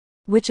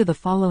Which of the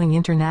following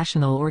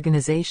international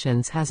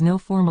organizations has no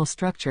formal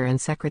structure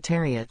and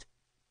secretariat?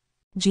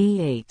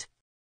 G8.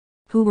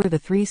 Who were the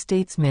three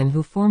statesmen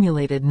who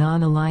formulated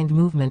non-aligned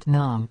movement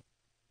NAM?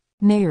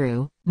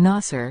 Nehru,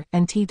 Nasser,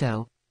 and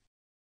Tito.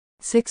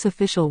 6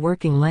 official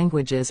working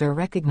languages are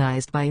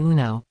recognized by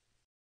UNO.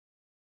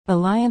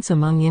 Alliance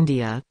among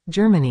India,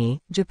 Germany,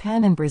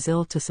 Japan and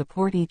Brazil to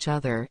support each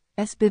other.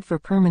 Bid for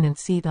permanent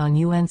seat on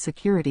UN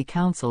Security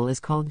Council is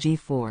called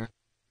G4.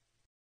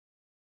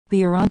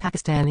 The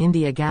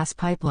Iran-Pakistan-India gas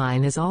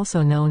pipeline is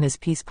also known as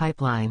Peace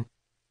Pipeline.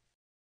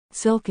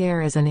 Silk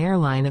Air is an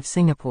airline of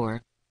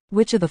Singapore.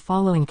 Which of the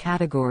following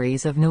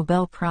categories of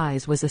Nobel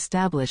Prize was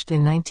established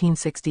in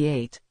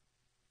 1968?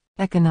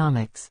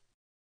 Economics.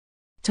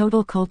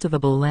 Total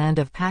cultivable land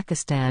of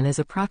Pakistan is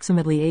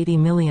approximately 80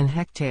 million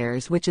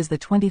hectares, which is the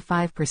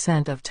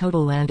 25% of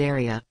total land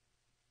area.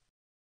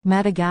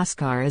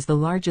 Madagascar is the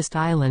largest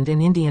island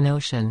in Indian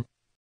Ocean.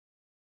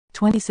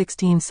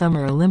 2016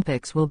 Summer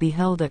Olympics will be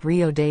held at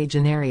Rio de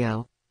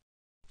Janeiro.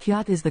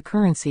 Kyat is the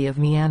currency of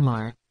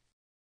Myanmar.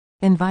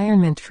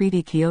 Environment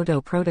Treaty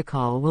Kyoto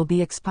Protocol will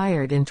be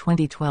expired in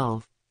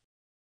 2012.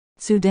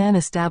 Sudan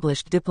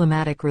established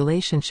diplomatic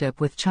relationship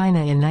with China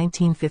in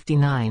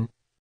 1959.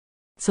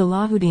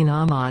 Salahuddin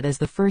Ahmad is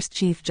the first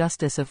Chief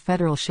Justice of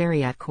Federal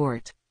Shariat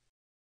Court.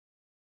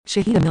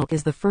 Shahida Milk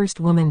is the first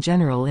woman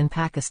general in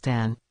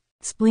Pakistan.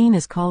 Spleen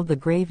is called the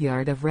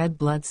graveyard of red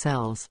blood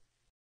cells.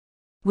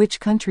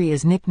 Which country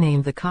is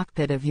nicknamed the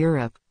cockpit of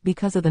Europe,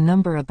 because of the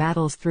number of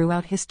battles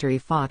throughout history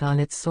fought on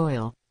its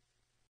soil?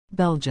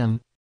 Belgium.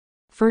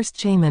 First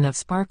chairman of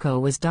Sparco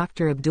was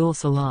Dr. Abdul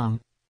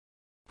Salam.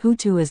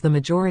 Hutu is the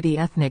majority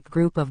ethnic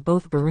group of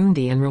both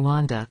Burundi and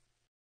Rwanda.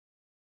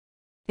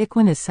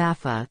 Ikhwan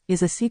Safa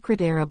is a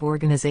secret Arab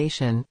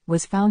organization,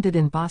 was founded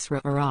in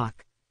Basra,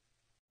 Iraq.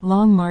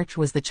 Long March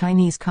was the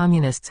Chinese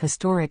Communists'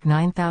 historic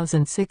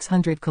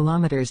 9,600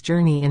 kilometers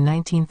journey in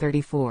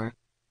 1934.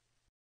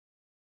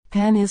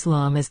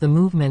 Pan-Islam is the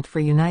movement for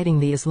uniting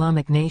the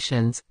Islamic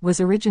nations, was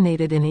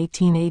originated in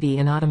 1880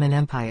 in Ottoman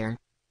Empire.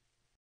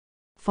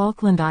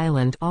 Falkland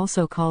Island,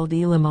 also called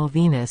Isla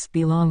Malvinas,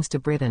 belongs to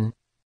Britain.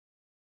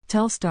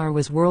 Telstar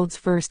was world's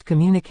first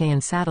communication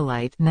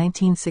satellite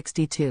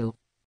 1962.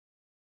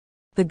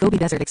 The Gobi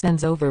Desert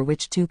extends over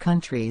which two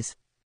countries?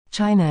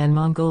 China and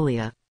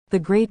Mongolia. The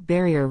Great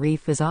Barrier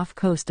Reef is off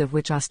coast of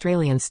which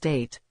Australian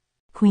state?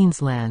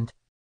 Queensland.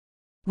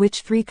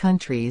 Which three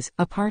countries,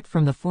 apart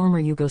from the former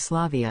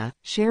Yugoslavia,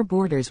 share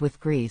borders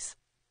with Greece?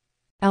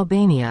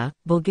 Albania,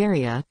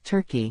 Bulgaria,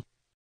 Turkey.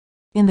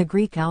 In the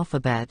Greek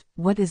alphabet,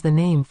 what is the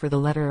name for the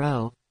letter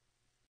O?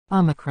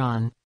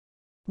 Omicron.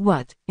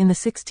 What, in the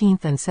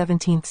 16th and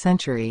 17th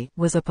century,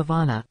 was a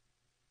pavana?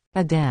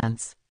 A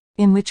dance.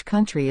 In which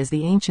country is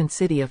the ancient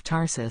city of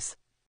Tarsus?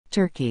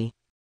 Turkey.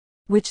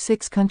 Which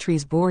 6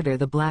 countries border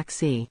the Black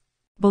Sea?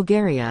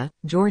 Bulgaria,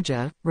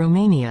 Georgia,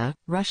 Romania,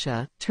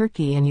 Russia,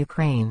 Turkey and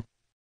Ukraine.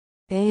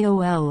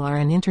 AOL are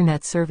an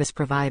internet service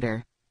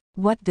provider.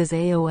 What does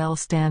AOL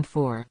stand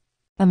for?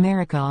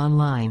 America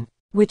Online.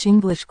 Which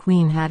English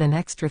queen had an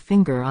extra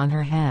finger on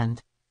her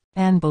hand?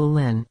 Anne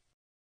Boleyn.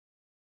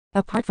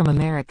 Apart from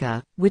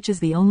America, which is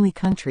the only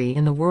country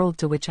in the world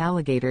to which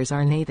alligators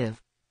are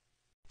native?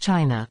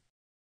 China.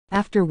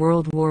 After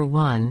World War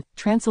I,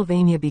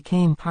 Transylvania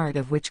became part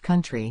of which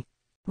country?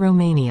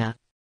 Romania.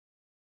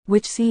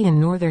 Which sea in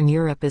Northern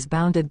Europe is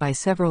bounded by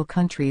several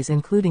countries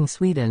including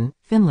Sweden,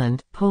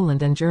 Finland,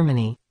 Poland and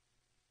Germany?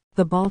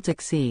 The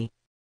Baltic Sea.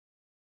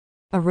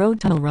 A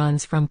road tunnel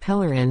runs from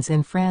Pellerins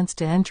in France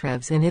to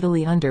Entreves in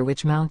Italy under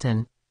which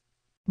mountain?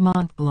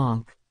 Mont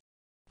Blanc.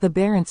 The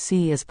Barents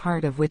Sea is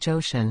part of which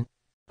ocean?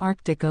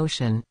 Arctic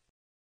Ocean.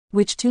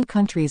 Which two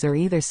countries are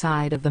either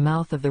side of the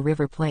mouth of the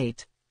River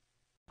Plate?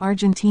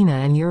 Argentina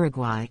and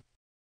Uruguay.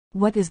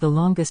 What is the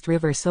longest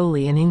river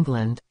solely in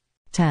England?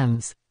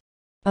 Thames.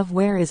 Of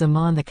where is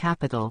Amman the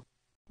capital?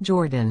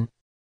 Jordan.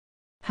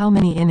 How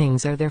many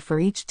innings are there for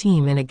each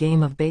team in a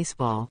game of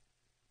baseball?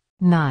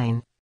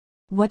 9.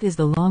 What is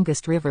the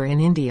longest river in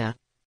India?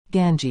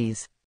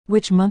 Ganges.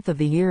 Which month of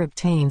the year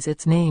obtains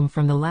its name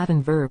from the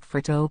Latin verb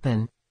for to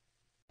open?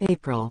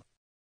 April.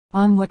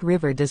 On what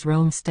river does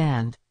Rome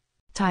stand?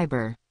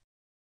 Tiber.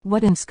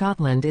 What in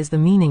Scotland is the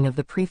meaning of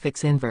the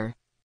prefix inver?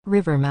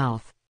 River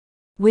mouth.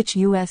 Which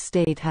U.S.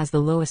 state has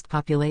the lowest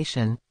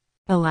population?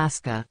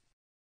 Alaska.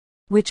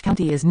 Which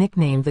county is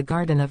nicknamed the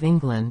Garden of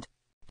England?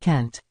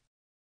 Kent.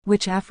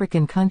 Which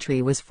African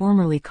country was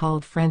formerly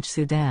called French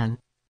Sudan?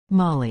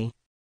 Mali.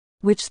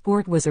 Which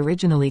sport was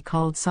originally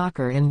called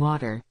soccer in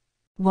water?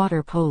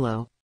 Water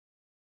polo.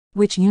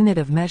 Which unit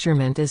of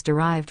measurement is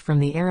derived from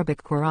the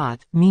Arabic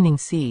qarat, meaning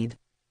seed?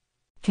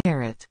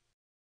 Carat.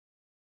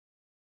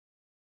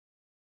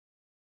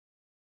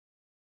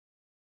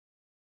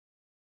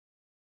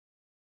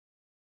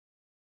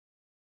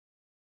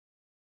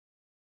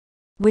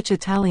 Which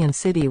Italian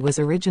city was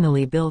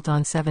originally built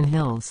on 7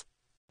 hills?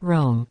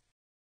 Rome.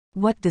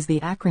 What does the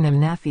acronym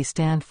NAFI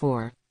stand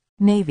for?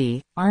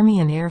 Navy,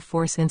 Army and Air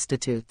Force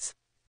Institutes.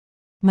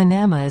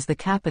 Manama is the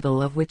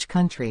capital of which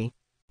country?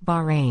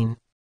 Bahrain.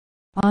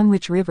 On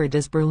which river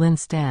does Berlin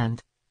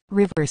stand?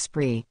 River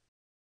Spree.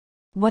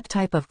 What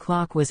type of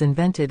clock was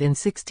invented in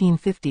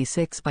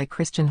 1656 by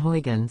Christian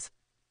Huygens?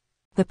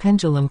 The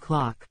pendulum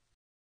clock.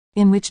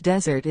 In which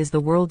desert is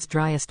the world's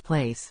driest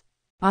place?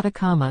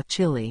 Atacama,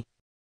 Chile.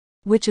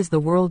 Which is the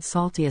world's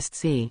saltiest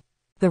sea?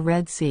 The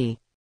Red Sea.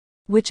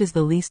 Which is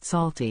the least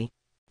salty?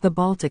 The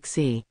Baltic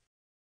Sea.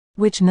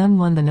 Which nun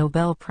won the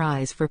Nobel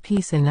Prize for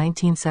Peace in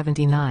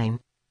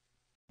 1979?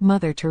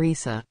 Mother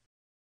Teresa.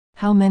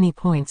 How many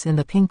points in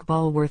the pink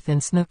ball worth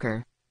in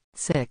snooker?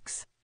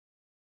 6.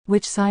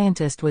 Which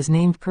scientist was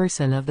named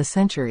Person of the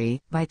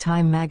Century by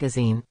Time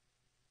magazine?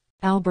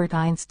 Albert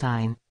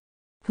Einstein.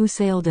 Who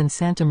sailed in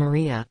Santa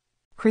Maria?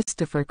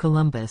 Christopher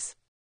Columbus.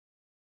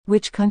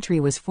 Which country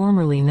was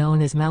formerly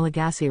known as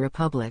Malagasy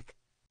Republic?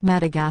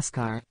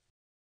 Madagascar.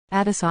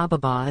 Addis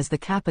Ababa is the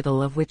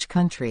capital of which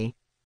country?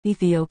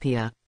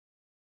 Ethiopia.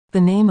 The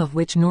name of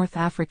which North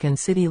African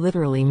city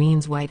literally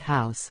means White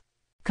House?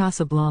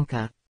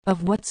 Casablanca.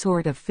 Of what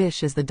sort of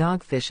fish is the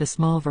dogfish a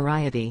small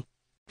variety?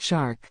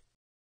 Shark.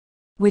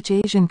 Which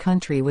Asian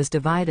country was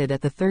divided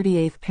at the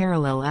 38th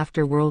parallel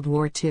after World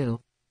War II?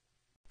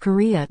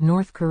 Korea,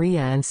 North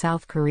Korea and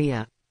South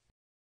Korea.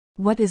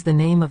 What is the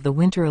name of the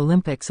Winter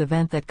Olympics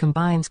event that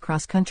combines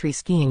cross-country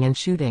skiing and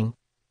shooting?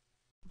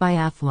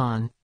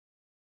 Biathlon.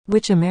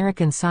 Which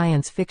American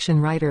science fiction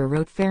writer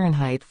wrote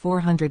Fahrenheit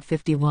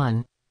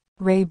 451?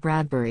 Ray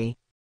Bradbury.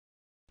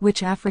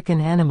 Which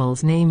African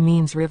animal's name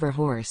means river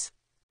horse?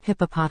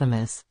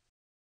 Hippopotamus.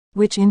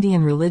 Which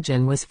Indian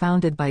religion was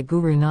founded by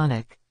Guru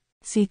Nanak?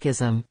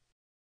 Sikhism.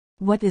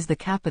 What is the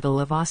capital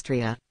of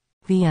Austria?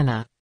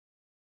 Vienna.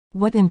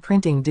 What in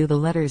printing do the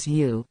letters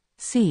U,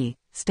 C,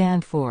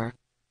 stand for?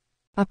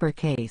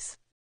 Uppercase.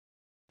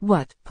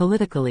 What,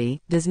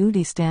 politically, does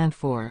UDI stand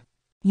for?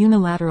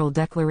 Unilateral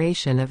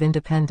Declaration of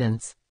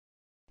Independence.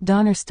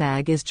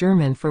 Donnerstag is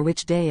German for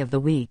which day of the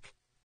week?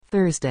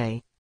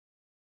 Thursday.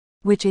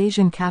 Which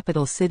Asian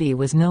capital city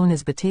was known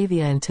as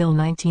Batavia until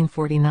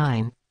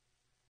 1949?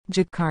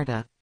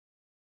 Jakarta.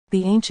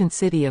 The ancient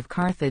city of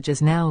Carthage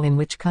is now in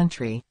which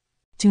country?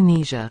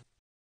 Tunisia.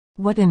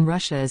 What in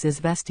Russia is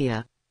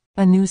Izvestia?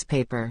 A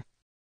newspaper.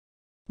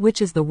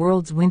 Which is the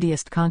world's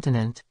windiest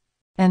continent?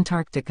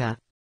 Antarctica.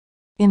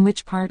 In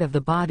which part of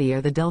the body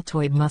are the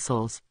deltoid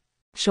muscles?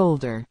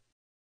 Shoulder.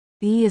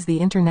 E is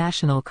the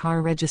international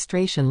car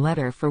registration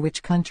letter for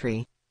which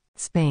country?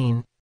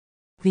 Spain.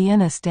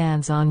 Vienna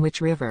stands on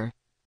which river?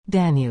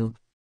 Danube.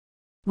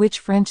 Which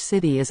French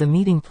city is a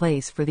meeting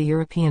place for the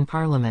European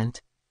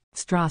Parliament?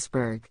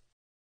 Strasbourg.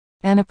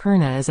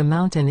 Annapurna is a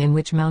mountain in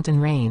which mountain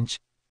range?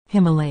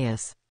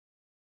 Himalayas.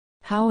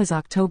 How is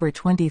October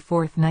 24,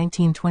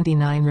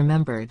 1929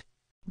 remembered?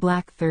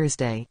 Black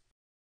Thursday.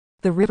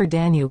 The river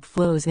Danube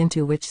flows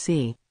into which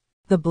sea?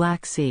 The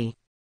Black Sea.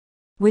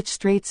 Which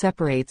strait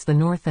separates the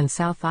North and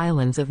South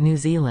Islands of New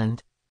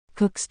Zealand?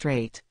 Cook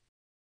Strait.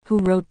 Who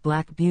wrote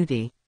Black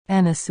Beauty?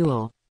 Anna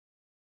Sewell.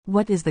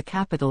 What is the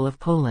capital of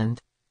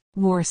Poland?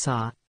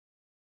 Warsaw.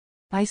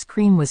 Ice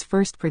cream was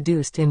first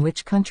produced in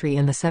which country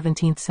in the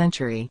 17th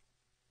century?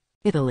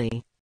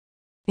 Italy.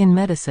 In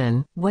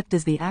medicine, what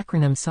does the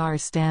acronym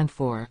SARS stand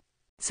for?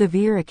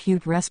 Severe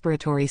Acute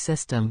Respiratory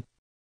System.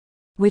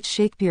 Which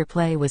Shakespeare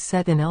play was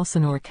set in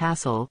Elsinore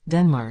Castle,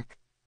 Denmark?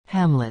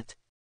 Hamlet.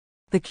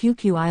 The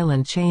QQ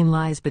island chain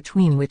lies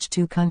between which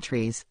two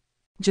countries?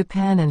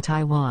 Japan and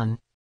Taiwan.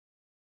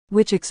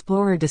 Which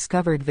explorer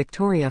discovered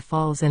Victoria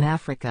Falls in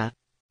Africa?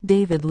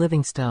 David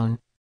Livingstone.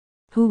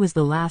 Who was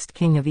the last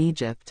king of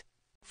Egypt?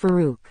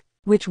 Farouk.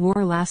 Which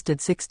war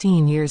lasted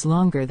 16 years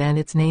longer than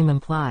its name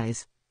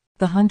implies?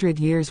 The 100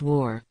 Years'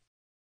 War.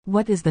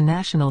 What is the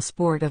national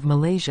sport of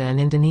Malaysia and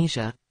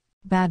Indonesia?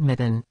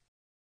 Badminton.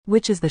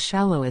 Which is the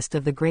shallowest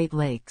of the Great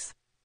Lakes?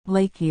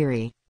 Lake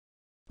Erie.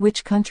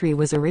 Which country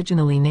was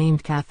originally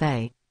named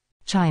Cathay?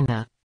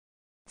 China.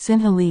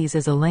 Sinhalese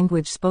is a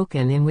language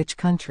spoken in which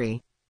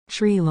country?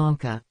 Sri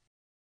Lanka.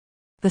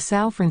 The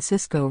São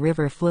Francisco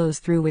River flows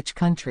through which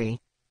country?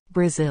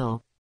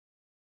 Brazil.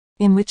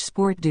 In which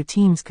sport do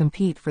teams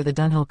compete for the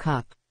Dunhill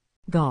Cup?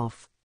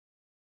 Golf.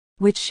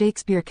 Which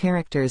Shakespeare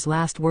character's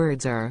last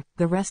words are,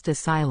 "The rest is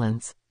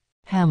silence"?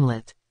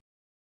 Hamlet.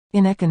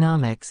 In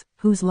economics,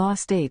 whose law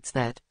states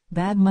that,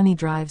 bad money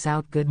drives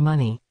out good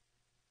money?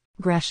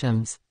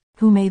 Gresham's.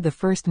 Who made the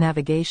first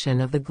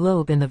navigation of the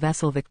globe in the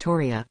vessel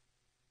Victoria?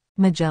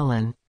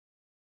 Magellan.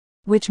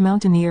 Which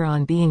mountaineer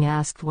on being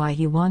asked why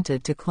he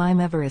wanted to climb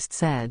Everest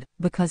said,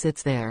 "Because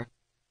it's there"?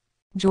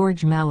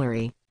 George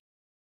Mallory.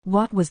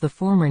 What was the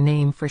former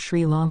name for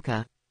Sri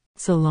Lanka?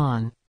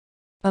 Ceylon.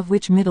 Of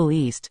which Middle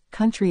East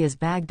country is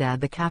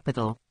Baghdad the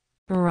capital?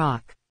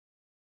 Iraq.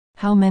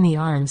 How many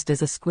arms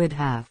does a squid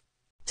have?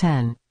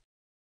 10.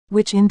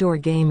 Which indoor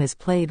game is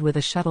played with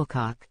a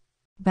shuttlecock?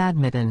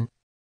 Badminton.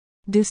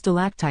 Do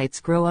stalactites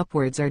grow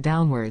upwards or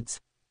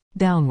downwards?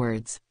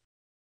 Downwards.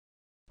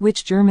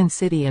 Which German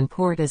city and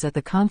port is at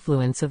the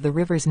confluence of the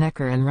rivers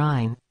Neckar and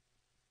Rhine?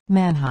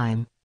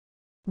 Mannheim.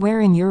 Where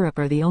in Europe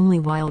are the only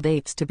wild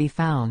apes to be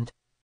found?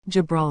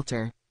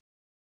 Gibraltar.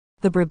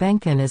 The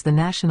Brabancan is the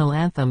national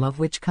anthem of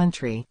which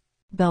country?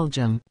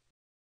 Belgium.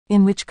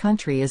 In which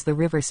country is the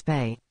river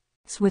Spey?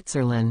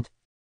 Switzerland.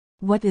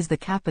 What is the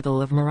capital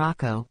of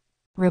Morocco?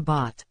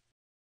 Rabat.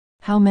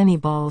 How many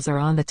balls are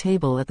on the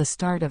table at the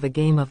start of a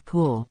game of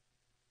pool?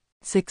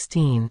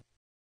 16.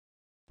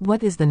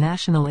 What is the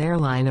national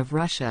airline of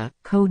Russia,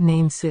 code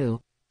name Su?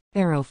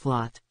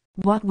 Aeroflot.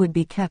 What would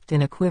be kept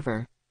in a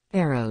quiver?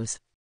 Arrows.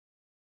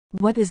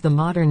 What is the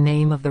modern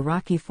name of the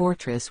rocky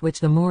fortress which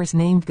the Moors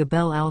named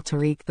Gebel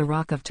al-Tariq, the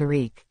Rock of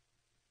Tariq?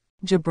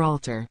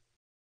 Gibraltar.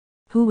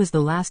 Who was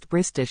the last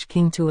British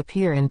king to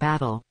appear in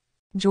battle?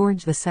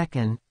 George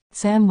II.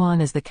 San Juan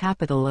is the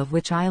capital of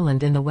which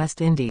island in the West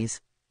Indies?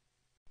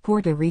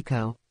 Puerto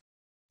Rico.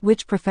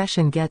 Which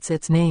profession gets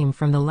its name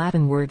from the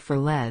Latin word for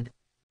lead?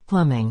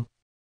 Plumbing.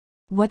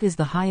 What is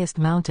the highest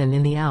mountain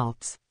in the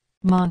Alps?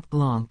 Mont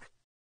Blanc.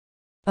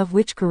 Of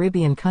which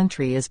Caribbean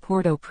country is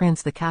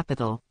Port-au-Prince the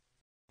capital?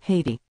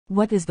 Haiti.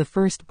 What is the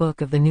first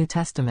book of the New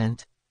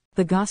Testament?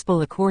 The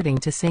Gospel according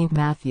to St.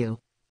 Matthew.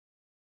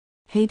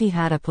 Haiti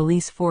had a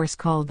police force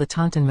called the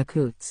Important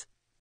Mcqs.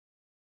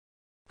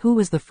 Who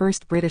was the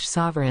first British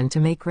sovereign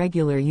to make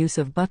regular use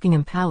of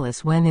Buckingham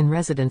Palace when in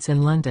residence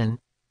in London?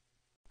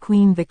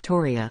 Queen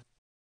Victoria.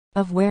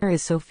 Of where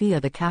is Sofia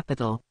the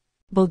capital?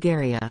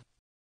 Bulgaria.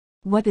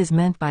 What is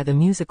meant by the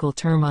musical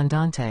term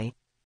andante?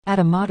 At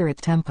a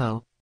moderate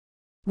tempo.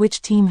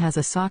 Which team has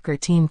a soccer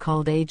team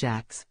called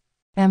Ajax?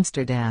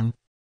 Amsterdam.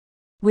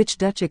 Which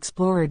Dutch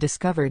explorer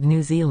discovered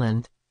New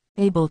Zealand?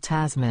 Abel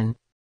Tasman.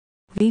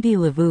 Viti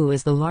Levu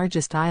is the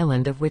largest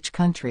island of which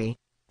country?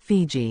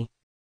 Fiji.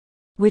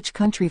 Which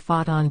country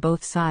fought on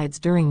both sides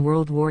during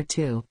World War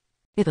II?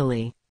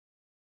 Italy.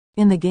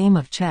 In the game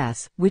of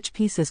chess, which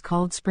piece is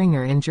called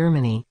Springer in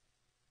Germany?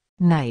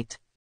 Knight.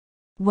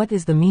 What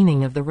is the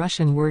meaning of the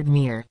Russian word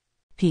mir?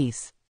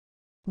 Peace.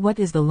 What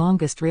is the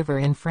longest river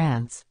in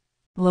France?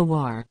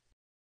 Loire.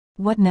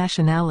 What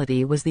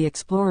nationality was the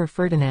explorer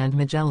Ferdinand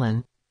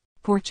Magellan?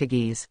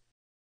 Portuguese.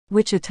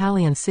 Which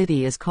Italian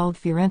city is called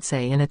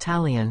Firenze in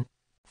Italian?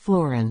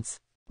 Florence.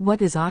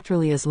 What is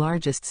Australia's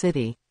largest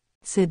city?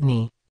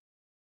 Sydney.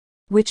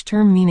 Which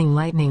term meaning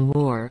lightning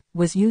war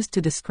was used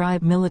to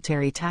describe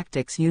military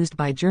tactics used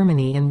by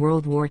Germany in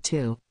World War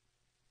II?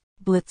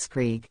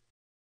 Blitzkrieg.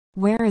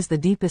 Where is the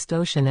deepest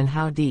ocean and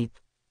how deep?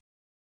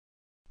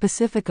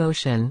 Pacific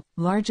Ocean,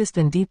 largest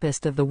and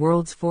deepest of the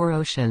world's 4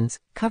 oceans,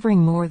 covering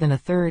more than a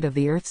third of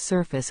the Earth's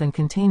surface and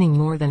containing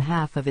more than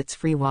half of its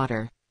free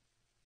water.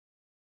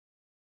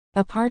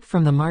 Apart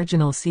from the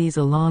marginal seas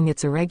along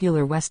its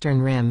irregular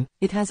western rim,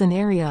 it has an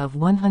area of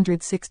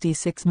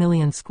 166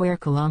 million square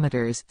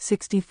kilometers,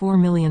 64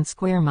 million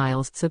square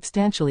miles,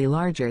 substantially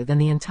larger than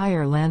the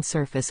entire land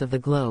surface of the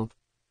globe.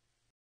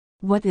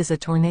 What is a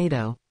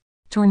tornado?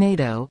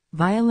 Tornado,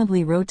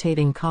 violently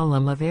rotating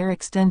column of air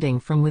extending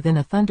from within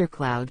a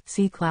thundercloud,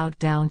 sea cloud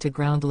down to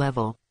ground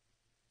level.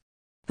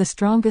 The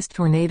strongest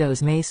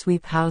tornadoes may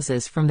sweep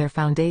houses from their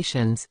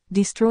foundations,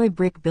 destroy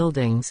brick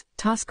buildings,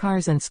 toss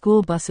cars and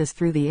school buses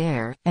through the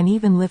air, and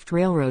even lift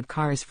railroad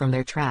cars from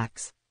their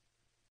tracks.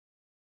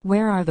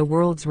 Where are the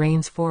world's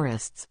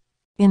rainforests?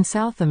 In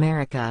South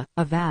America,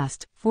 a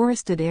vast,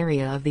 forested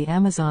area of the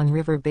Amazon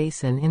River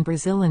basin in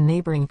Brazil and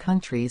neighboring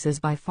countries is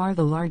by far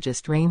the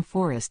largest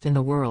rainforest in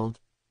the world.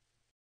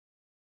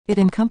 It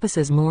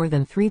encompasses more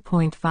than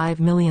 3.5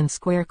 million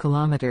square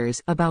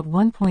kilometers, about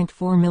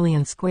 1.4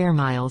 million square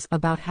miles,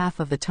 about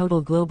half of the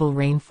total global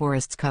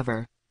rainforest's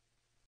cover.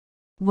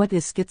 What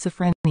is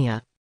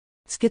schizophrenia?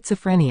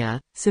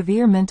 Schizophrenia,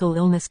 severe mental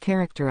illness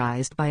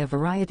characterized by a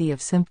variety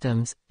of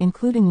symptoms,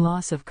 including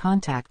loss of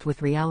contact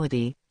with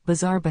reality,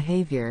 bizarre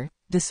behavior,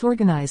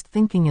 disorganized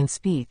thinking and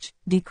speech,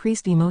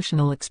 decreased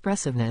emotional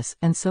expressiveness,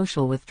 and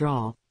social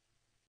withdrawal.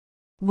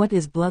 What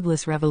is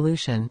bloodless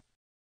revolution?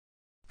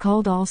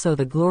 Called also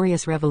the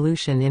Glorious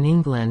Revolution in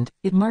England,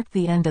 it marked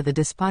the end of the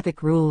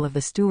despotic rule of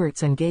the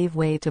Stuarts and gave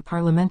way to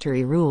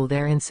parliamentary rule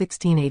there in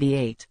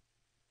 1688.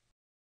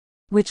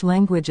 Which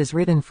language is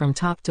written from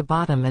top to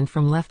bottom and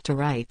from left to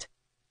right?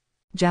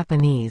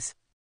 Japanese.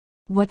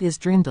 What is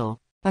drindle?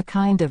 A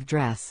kind of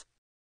dress.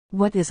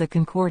 What is a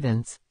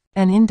concordance?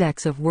 An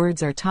index of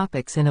words or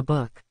topics in a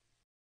book.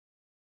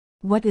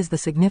 What is the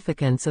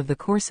significance of the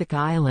Corsica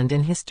Island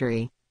in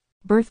history?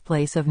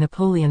 Birthplace of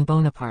Napoleon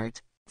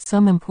Bonaparte.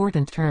 Some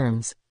important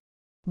terms.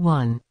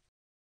 1.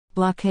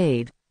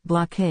 Blockade.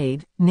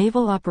 Blockade,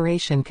 naval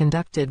operation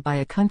conducted by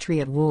a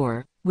country at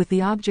war, with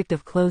the object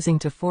of closing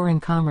to foreign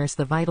commerce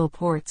the vital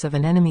ports of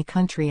an enemy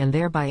country and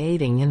thereby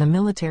aiding in the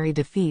military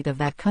defeat of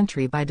that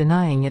country by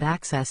denying it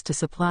access to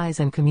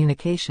supplies and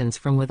communications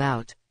from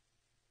without.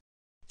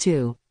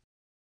 2.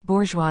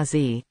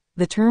 Bourgeoisie.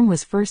 The term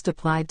was first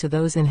applied to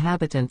those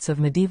inhabitants of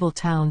medieval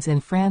towns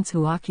in France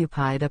who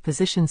occupied a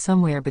position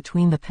somewhere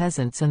between the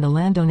peasants and the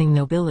landowning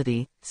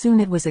nobility. Soon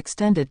it was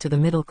extended to the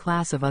middle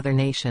class of other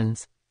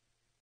nations.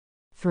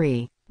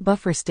 3.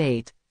 Buffer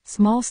state.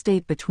 Small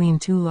state between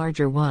two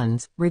larger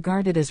ones,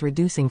 regarded as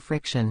reducing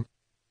friction.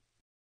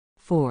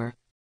 4.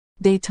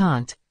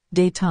 Détente.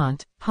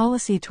 Détente,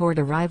 policy toward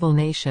a rival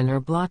nation or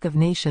bloc of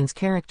nations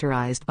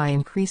characterized by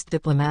increased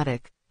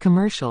diplomatic,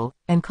 commercial,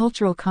 and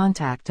cultural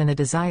contact and a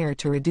desire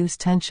to reduce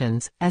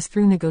tensions, as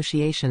through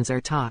negotiations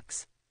or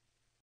talks.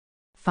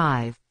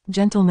 5.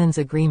 Gentleman's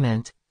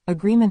agreement.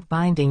 Agreement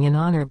binding in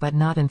honor but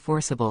not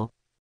enforceable.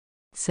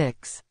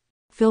 6.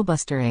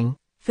 Filibustering.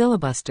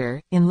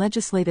 Filibuster, in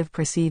legislative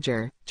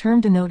procedure,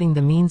 term denoting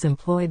the means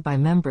employed by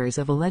members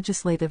of a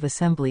legislative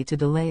assembly to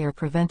delay or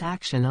prevent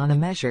action on a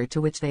measure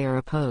to which they are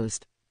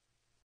opposed.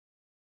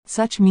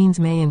 Such means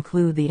may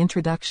include the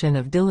introduction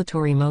of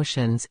dilatory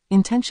motions,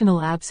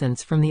 intentional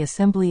absence from the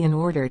assembly in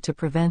order to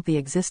prevent the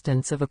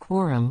existence of a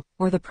quorum,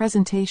 or the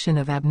presentation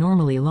of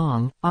abnormally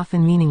long,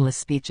 often meaningless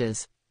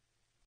speeches.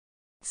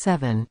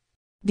 7.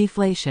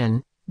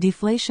 Deflation.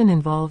 Deflation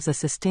involves a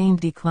sustained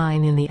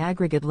decline in the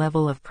aggregate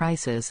level of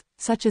prices,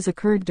 such as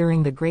occurred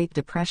during the Great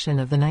Depression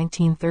of the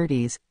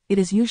 1930s. It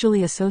is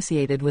usually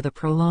associated with a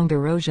prolonged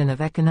erosion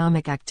of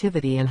economic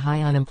activity and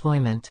high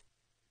unemployment.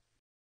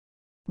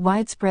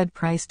 Widespread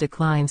price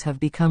declines have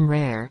become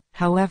rare,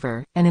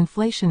 however, and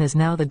inflation is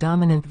now the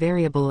dominant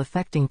variable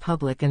affecting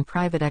public and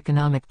private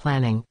economic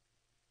planning.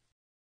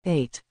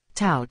 8.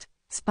 Tout.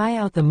 Spy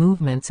out the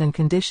movements and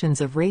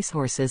conditions of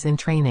racehorses in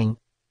training.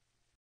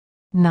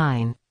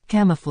 9.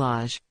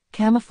 Camouflage.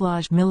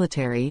 Camouflage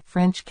military,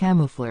 French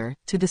camoufleur,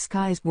 to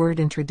disguise, word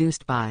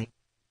introduced by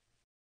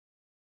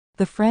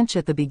the French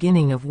at the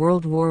beginning of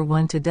World War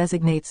I to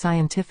designate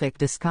scientific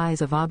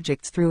disguise of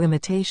objects through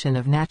imitation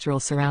of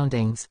natural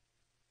surroundings.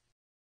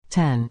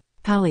 10.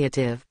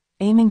 Palliative.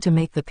 Aiming to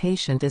make the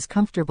patient as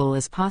comfortable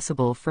as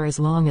possible for as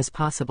long as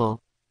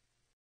possible.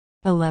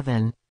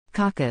 11.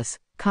 Caucus.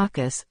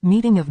 Caucus,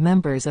 meeting of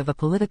members of a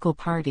political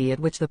party at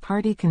which the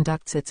party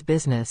conducts its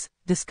business,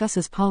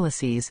 discusses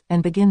policies,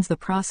 and begins the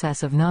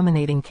process of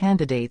nominating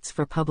candidates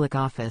for public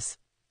office.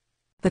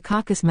 The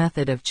caucus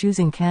method of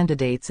choosing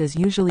candidates is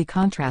usually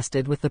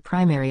contrasted with the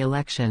primary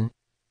election.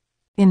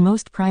 In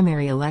most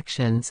primary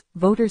elections,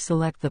 voters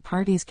select the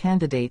party's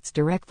candidates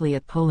directly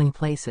at polling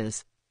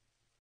places.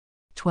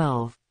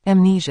 12.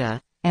 Amnesia.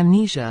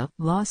 Amnesia,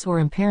 loss or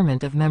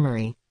impairment of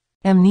memory.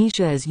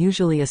 Amnesia is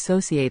usually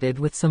associated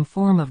with some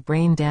form of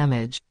brain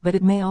damage, but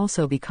it may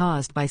also be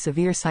caused by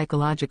severe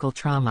psychological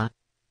trauma.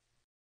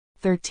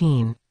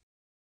 13.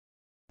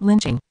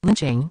 Lynching.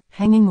 Lynching,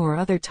 hanging or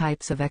other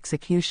types of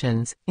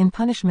executions, in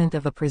punishment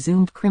of a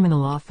presumed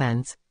criminal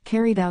offense,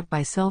 carried out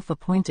by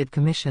self-appointed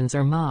commissions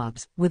or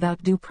mobs,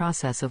 without due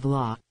process of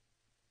law.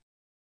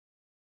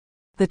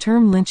 The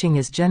term lynching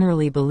is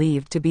generally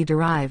believed to be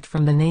derived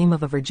from the name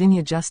of a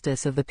Virginia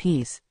justice of the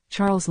peace,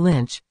 Charles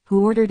Lynch,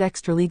 who ordered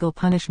extralegal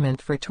punishment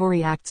for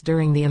Tory acts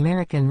during the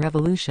American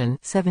Revolution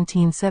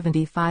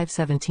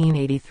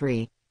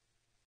 1775–1783.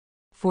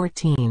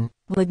 14.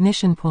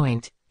 Ignition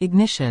point.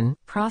 Ignition,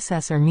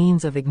 process or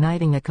means of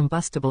igniting a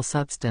combustible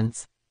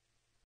substance.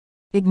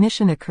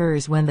 Ignition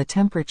occurs when the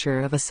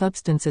temperature of a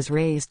substance is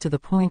raised to the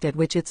point at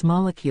which its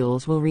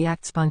molecules will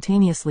react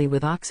spontaneously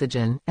with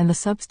oxygen, and the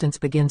substance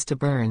begins to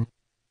burn.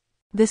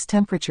 This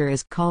temperature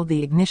is called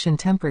the ignition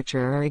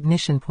temperature or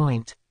ignition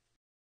point.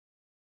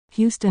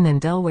 Houston and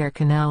Delaware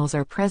canals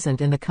are present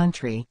in the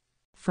country.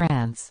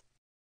 France.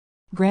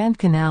 Grand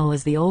Canal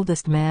is the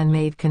oldest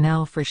man-made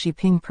canal for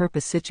shipping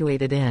purpose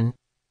situated in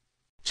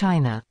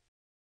China.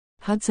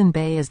 Hudson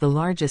Bay is the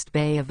largest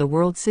bay of the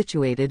world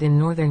situated in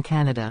northern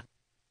Canada.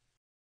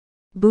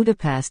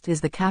 Budapest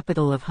is the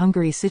capital of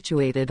Hungary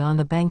situated on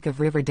the bank of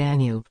River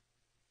Danube.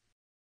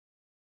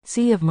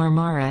 Sea of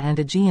Marmara and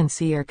Aegean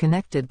Sea are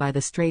connected by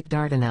the Strait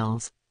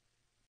Dardanelles.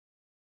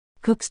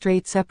 Cook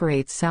Strait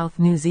separates South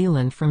New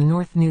Zealand from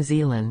North New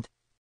Zealand.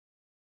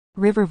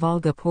 River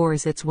Volga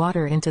pours its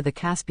water into the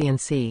Caspian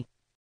Sea.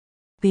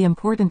 The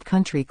important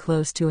country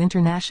close to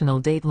international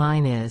date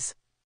line is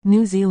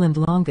New Zealand.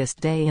 Longest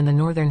day in the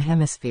Northern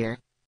Hemisphere,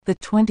 the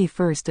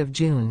 21st of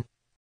June.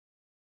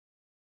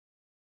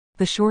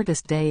 The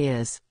shortest day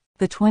is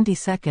the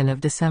 22nd of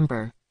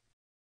December.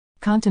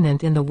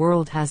 Continent in the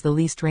world has the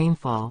least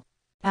rainfall.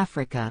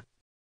 Africa.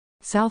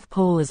 South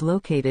Pole is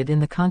located in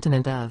the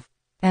continent of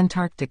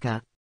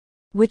Antarctica.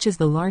 Which is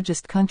the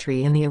largest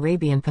country in the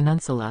Arabian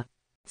Peninsula?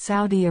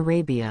 Saudi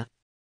Arabia.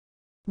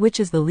 Which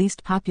is the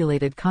least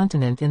populated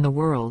continent in the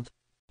world?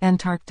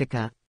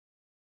 Antarctica.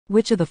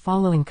 Which of the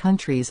following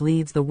countries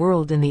leads the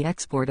world in the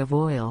export of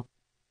oil?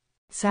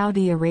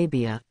 Saudi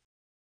Arabia.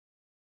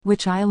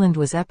 Which island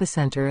was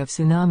epicenter of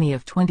tsunami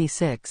of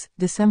 26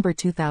 December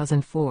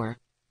 2004?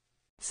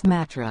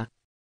 Sumatra.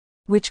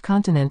 Which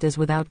continent is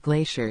without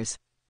glaciers?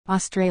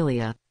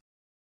 Australia.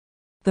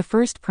 The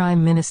first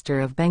Prime Minister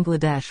of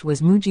Bangladesh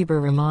was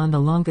Mujibur Rahman. The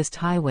longest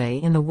highway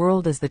in the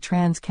world is the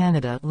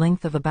Trans-Canada,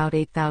 length of about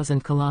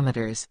 8,000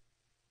 kilometers.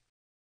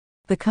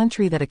 The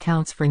country that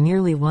accounts for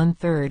nearly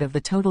one-third of the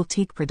total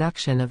teak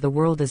production of the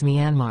world is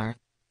Myanmar.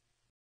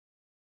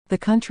 The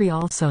country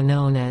also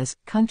known as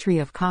Country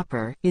of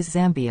Copper is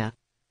Zambia.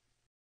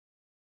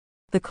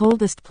 The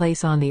coldest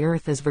place on the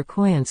Earth is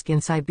Verkhoyansk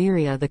in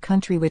Siberia. The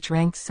country which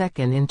ranks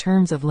second in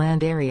terms of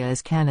land area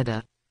is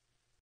Canada.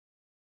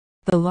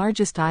 The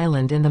largest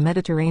island in the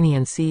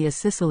Mediterranean Sea is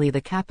Sicily. The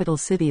capital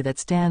city that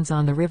stands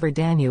on the river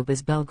Danube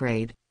is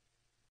Belgrade.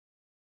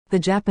 The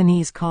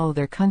Japanese call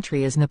their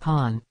country as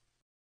Nippon.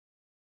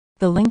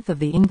 The length of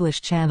the English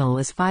Channel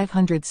is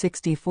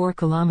 564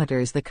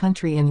 kilometers. The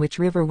country in which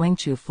River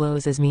Wengchu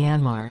flows is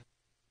Myanmar.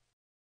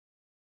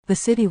 The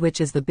city which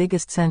is the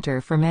biggest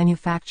center for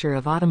manufacture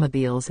of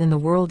automobiles in the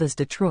world is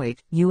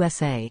Detroit,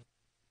 USA.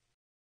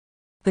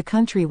 The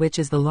country which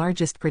is the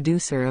largest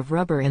producer of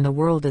rubber in the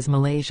world is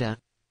Malaysia.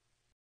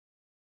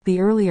 The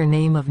earlier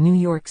name of New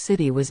York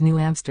City was New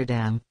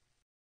Amsterdam.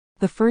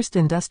 The first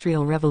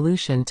industrial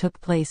revolution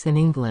took place in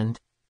England.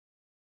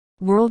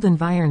 World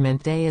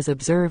Environment Day is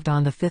observed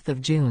on the 5th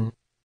of June.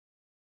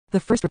 The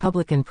first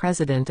Republican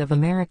president of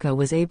America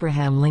was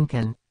Abraham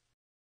Lincoln.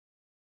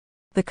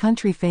 The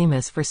country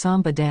famous for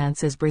samba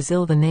dance is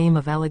Brazil. The name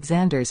of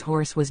Alexander's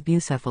horse was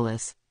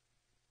Bucephalus.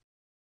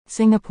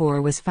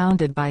 Singapore was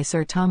founded by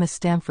Sir Thomas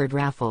Stamford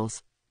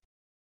Raffles.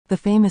 The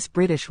famous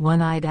British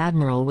one-eyed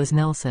admiral was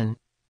Nelson.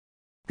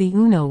 The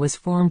UNO was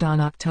formed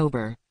on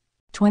October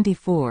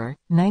 24,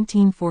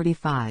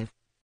 1945.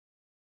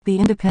 The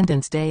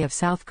Independence Day of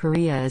South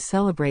Korea is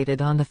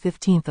celebrated on the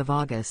 15th of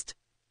August.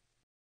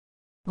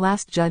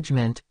 Last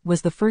Judgment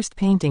was the first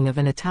painting of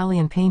an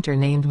Italian painter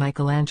named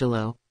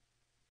Michelangelo.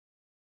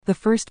 The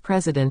first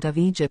president of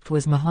Egypt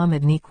was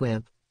Muhammad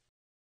Nequib.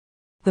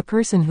 The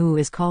person who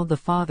is called the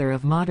father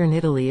of modern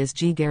Italy is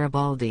G.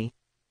 Garibaldi.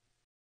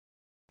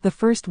 The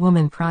first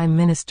woman Prime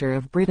Minister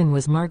of Britain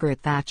was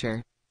Margaret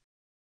Thatcher.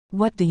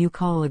 What do you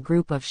call a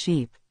group of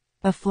sheep?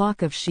 A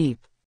flock of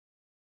sheep.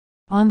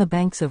 On the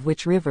banks of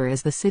which river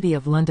is the city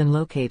of London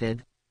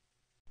located?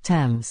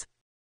 Thames.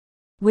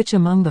 Which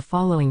among the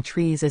following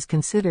trees is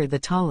considered the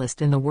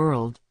tallest in the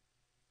world?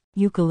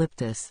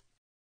 Eucalyptus.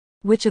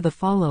 Which of the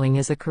following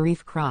is a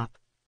kharif crop?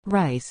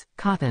 Rice,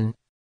 cotton.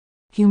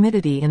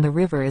 Humidity in the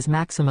river is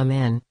maximum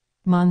in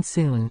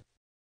monsoon.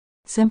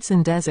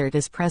 Simpson Desert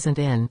is present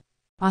in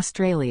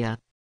Australia.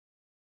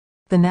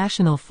 The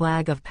national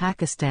flag of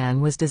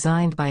Pakistan was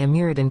designed by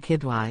Amiruddin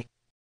Kidwai.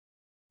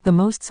 The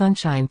most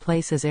sunshine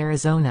place is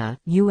Arizona,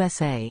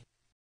 USA.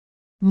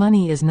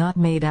 Money is not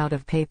made out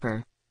of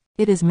paper.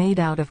 It is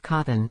made out of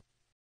cotton.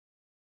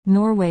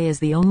 Norway is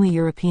the only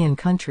European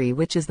country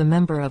which is the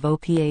member of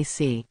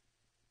OPAC.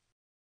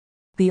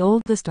 The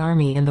oldest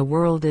army in the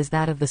world is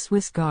that of the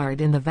Swiss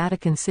Guard in the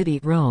Vatican City,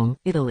 Rome,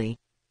 Italy.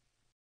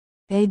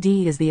 AD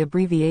is the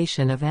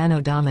abbreviation of Anno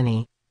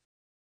Domini.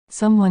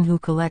 Someone who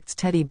collects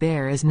teddy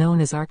bear is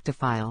known as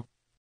arctophile.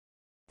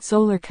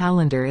 Solar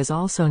calendar is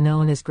also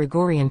known as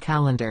Gregorian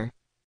calendar.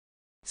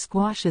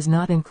 Squash is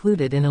not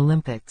included in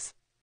Olympics.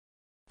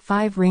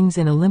 5 rings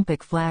in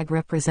Olympic flag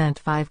represent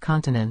 5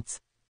 continents.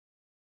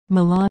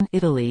 Milan,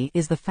 Italy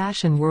is the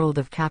fashion world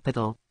of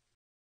capital.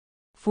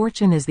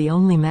 Fortune is the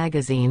only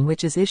magazine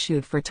which is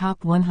issued for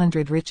top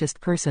 100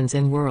 richest persons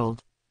in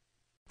world.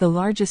 The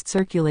largest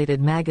circulated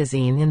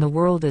magazine in the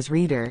world is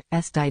Reader's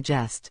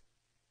Digest.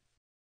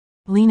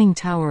 Leaning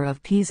Tower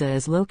of Pisa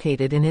is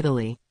located in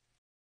Italy.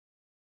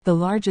 The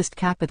largest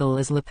capital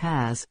is La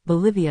Paz,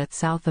 Bolivia,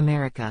 South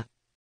America.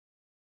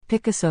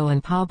 Picasso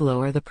and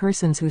Pablo are the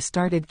persons who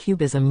started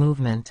Cubism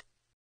movement.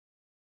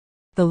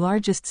 The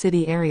largest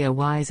city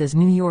area-wise is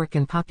New York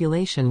and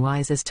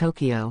population-wise is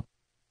Tokyo.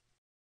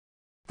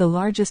 The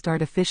largest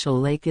artificial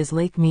lake is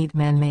Lake Mead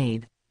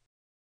man-made.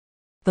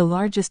 The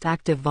largest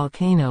active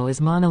volcano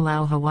is Mauna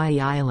Loa, Hawaii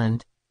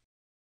Island.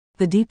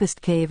 The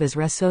deepest cave is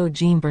Réseau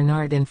Jean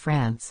Bernard in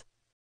France.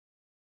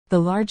 The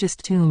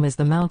largest tomb is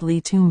the Mount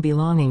Li tomb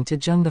belonging to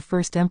Zheng, the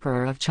first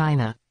emperor of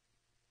China.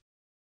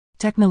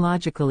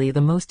 Technologically, the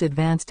most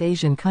advanced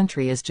Asian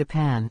country is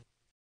Japan.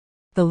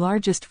 The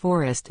largest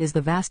forest is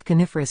the vast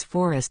coniferous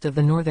forest of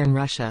the northern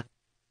Russia.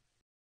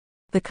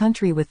 The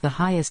country with the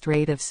highest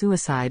rate of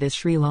suicide is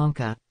Sri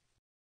Lanka.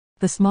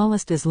 The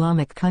smallest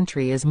Islamic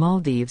country is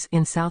Maldives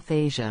in South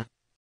Asia.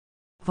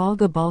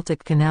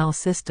 Volga-Baltic Canal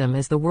System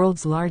is the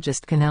world's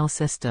largest canal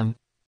system.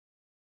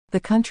 The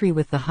country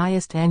with the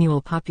highest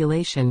annual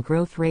population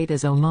growth rate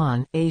is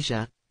Oman,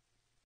 Asia.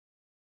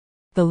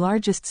 The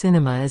largest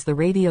cinema is the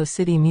Radio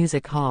City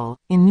Music Hall,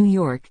 in New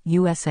York,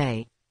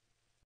 USA.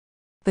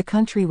 The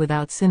country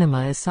without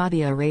cinema is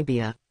Saudi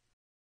Arabia.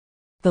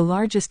 The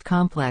largest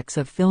complex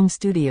of film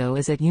studio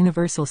is at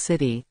Universal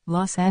City,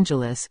 Los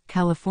Angeles,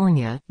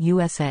 California,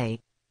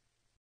 USA.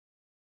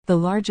 The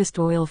largest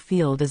oil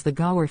field is the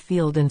Ghawar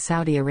Field in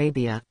Saudi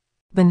Arabia.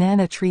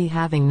 Banana tree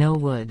having no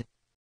wood.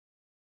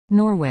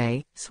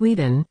 Norway,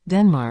 Sweden,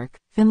 Denmark,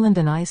 Finland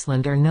and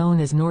Iceland are known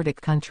as Nordic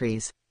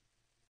countries.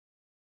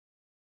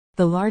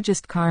 The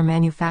largest car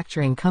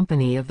manufacturing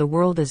company of the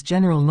world is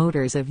General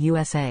Motors of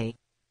USA.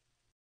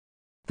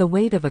 The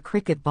weight of a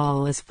cricket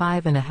ball is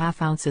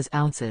 5.5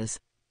 ounces.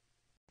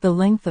 The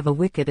length of a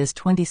wicket is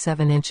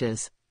 27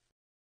 inches.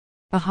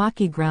 A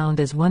hockey ground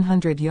is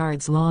 100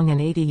 yards long and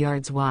 80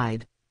 yards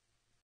wide.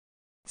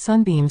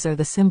 Sunbeams are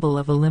the symbol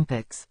of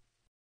Olympics.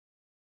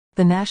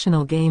 The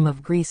national game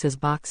of Greece is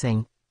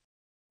boxing.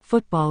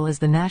 Football is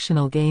the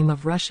national game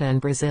of Russia and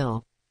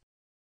Brazil.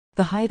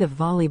 The height of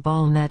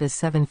volleyball net is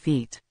 7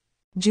 feet.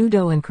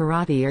 Judo and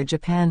karate are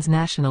Japan's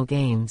national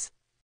games.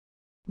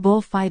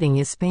 Bullfighting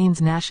is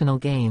Spain's national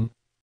game.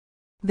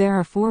 There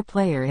are 4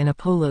 players in a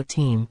polo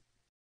team.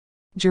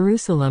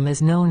 Jerusalem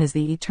is known as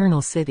the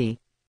Eternal City.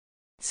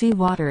 Sea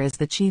water is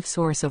the chief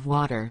source of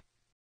water.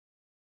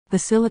 The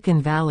Silicon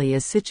Valley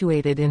is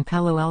situated in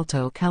Palo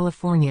Alto,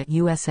 California,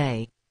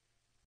 USA.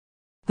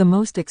 The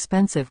most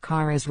expensive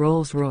car is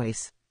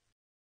Rolls-Royce.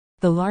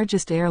 The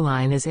largest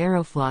airline is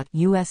Aeroflot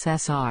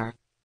USSR.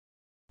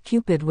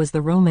 Cupid was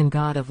the Roman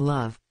god of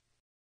love.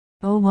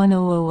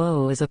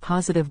 01000 is a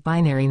positive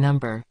binary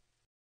number.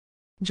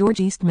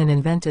 George Eastman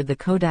invented the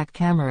Kodak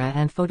camera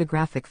and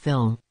photographic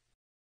film.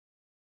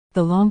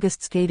 The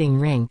longest skating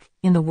rink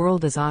in the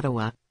world is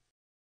Ottawa.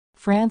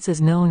 France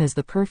is known as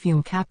the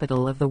perfume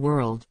capital of the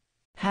world.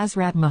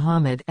 Hazrat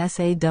Muhammad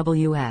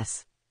SAW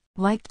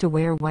liked to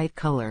wear white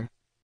color.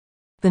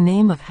 The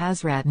name of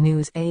Hazrat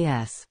Nuh's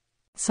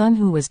son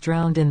who was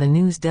drowned in the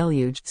Nuh's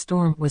deluge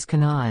storm was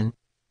Canaan.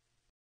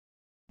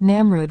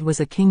 Namrud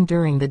was a king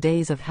during the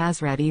days of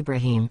Hazrat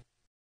Ibrahim.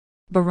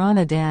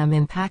 Barana Dam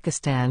in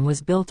Pakistan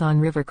was built on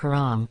River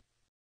Karam.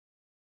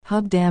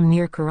 Hub Dam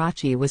near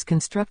Karachi was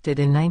constructed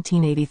in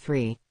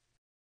 1983.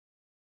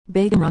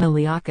 Begum Rana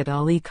Liaquat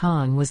Ali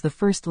Khan was the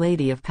First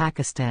Lady of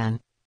Pakistan.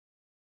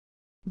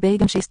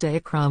 Begum Shaista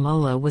Ikram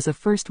Ullah was a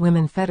first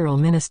women federal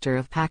minister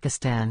of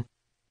Pakistan.